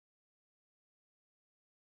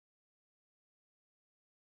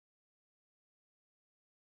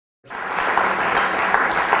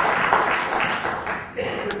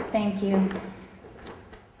Thank you.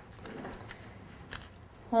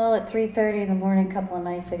 Well, at 3:30 in the morning a couple of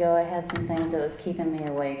nights ago, I had some things that was keeping me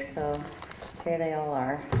awake, so here they all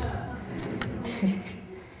are.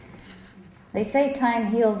 They say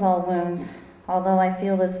time heals all wounds. Although I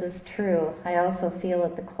feel this is true, I also feel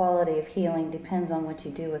that the quality of healing depends on what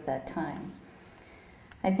you do with that time.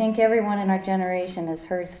 I think everyone in our generation has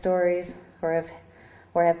heard stories or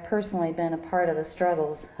have personally been a part of the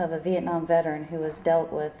struggles of a Vietnam veteran who has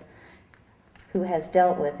dealt with,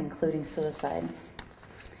 including suicide.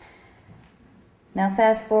 Now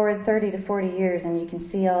fast forward 30 to 40 years and you can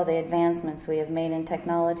see all the advancements we have made in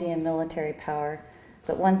technology and military power,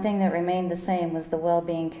 but one thing that remained the same was the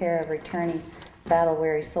well-being care of returning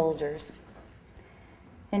battle-weary soldiers.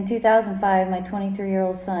 In 2005, my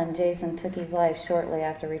 23-year-old son, Jason, took his life shortly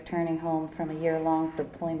after returning home from a year-long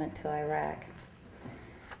deployment to Iraq.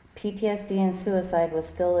 PTSD and suicide was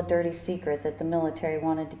still a dirty secret that the military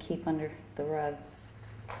wanted to keep under the rug.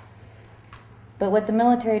 But what the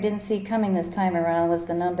military didn't see coming this time around was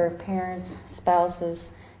the number of parents,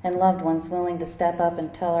 spouses, and loved ones willing to step up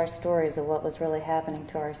and tell our stories of what was really happening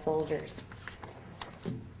to our soldiers.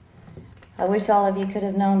 I wish all of you could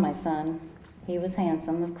have known my son. He was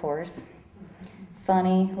handsome, of course,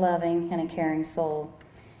 funny, loving, and a caring soul.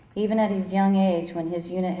 Even at his young age, when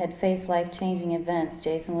his unit had faced life-changing events,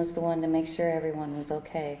 Jason was the one to make sure everyone was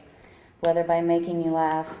okay, whether by making you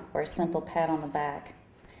laugh or a simple pat on the back.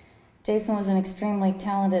 Jason was an extremely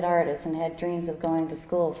talented artist and had dreams of going to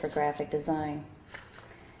school for graphic design.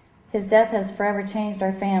 His death has forever changed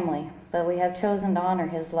our family, but we have chosen to honor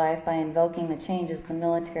his life by invoking the changes the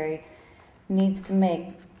military needs to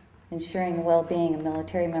make, ensuring the well-being of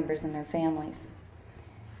military members and their families.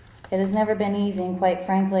 It has never been easy and, quite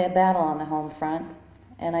frankly, a battle on the home front,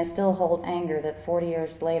 and I still hold anger that 40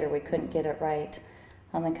 years later we couldn't get it right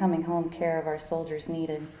on the coming home care of our soldiers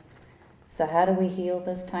needed. So how do we heal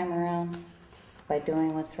this time around? By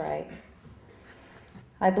doing what's right.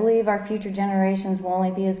 I believe our future generations will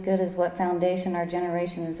only be as good as what foundation our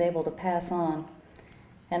generation is able to pass on,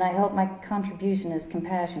 and I hope my contribution is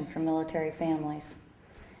compassion for military families.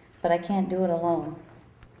 But I can't do it alone.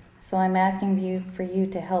 So I'm asking for you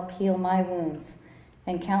to help heal my wounds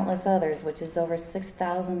and countless others, which is over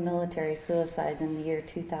 6,000 military suicides in the year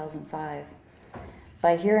 2005.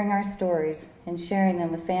 By hearing our stories and sharing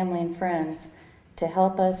them with family and friends to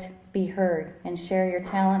help us be heard, and share your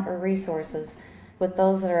talent or resources with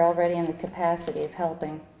those that are already in the capacity of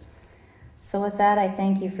helping. So with that, I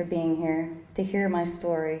thank you for being here to hear my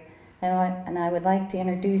story, and I would like to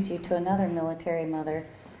introduce you to another military mother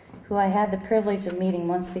who I had the privilege of meeting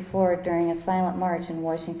once before during a silent march in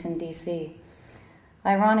Washington, D.C.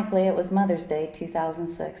 Ironically, it was Mother's Day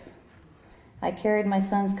 2006. I carried my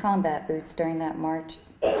son's combat boots during that march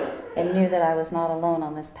and knew that I was not alone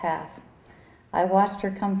on this path. I watched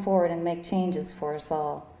her come forward and make changes for us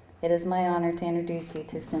all. It is my honor to introduce you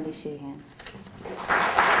to Cindy Sheehan.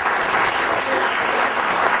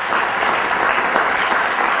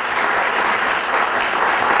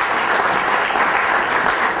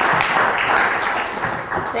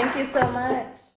 Thank you so much.